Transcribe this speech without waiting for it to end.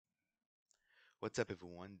What's up,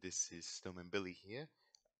 everyone? This is Snowman Billy here,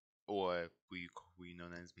 or we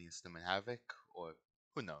known as being Snowman Havoc, or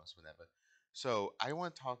who knows, whatever. So I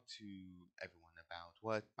want to talk to everyone about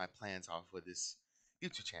what my plans are for this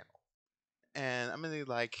YouTube channel, and I'm gonna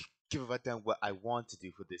give a rundown what I want to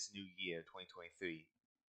do for this new year, 2023.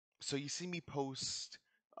 So you see me post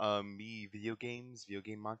me video game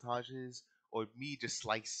montages, or me just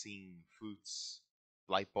slicing fruits,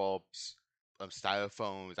 light bulbs,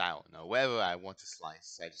 styrofoams, I don't know, whatever I want to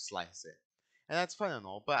slice, I just slice it. And that's fun and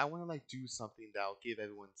all, but I wanna do something that'll give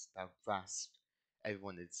that'll grasp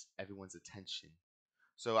everyone's attention.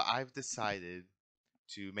 So I've decided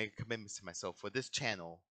to make a commitment to myself for this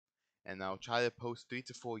channel, and I'll try to post 3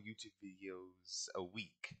 to 4 YouTube videos a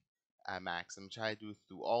week at max. I'm trying to do it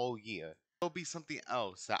through all year. There'll be something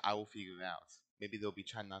else that I will figure out. Maybe there'll be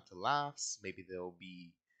trying not to laughs. Maybe there'll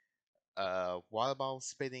be water bottle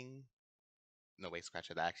spitting. No, wait, scratch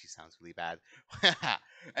that. That actually sounds really bad.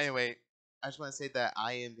 Anyway, I just want to say that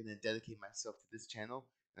I am gonna dedicate myself to this channel,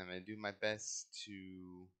 and I'm gonna do my best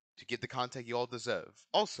to get the content you all deserve.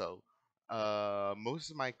 Also, most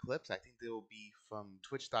of my clips, I think they will be from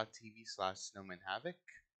twitch.tv/snowmanhavoc.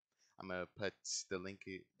 I'm gonna put the link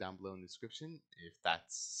down below in the description if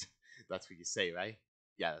that's that's what you say, right?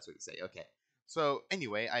 Yeah, that's what you say. Okay. So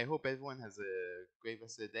anyway, I hope everyone has a great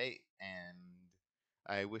rest of the day, and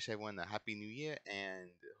I wish everyone a happy new year, and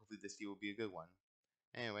hopefully this year will be a good one.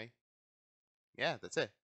 Anyway, yeah, that's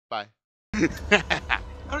it. Bye.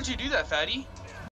 How did you do that, fatty?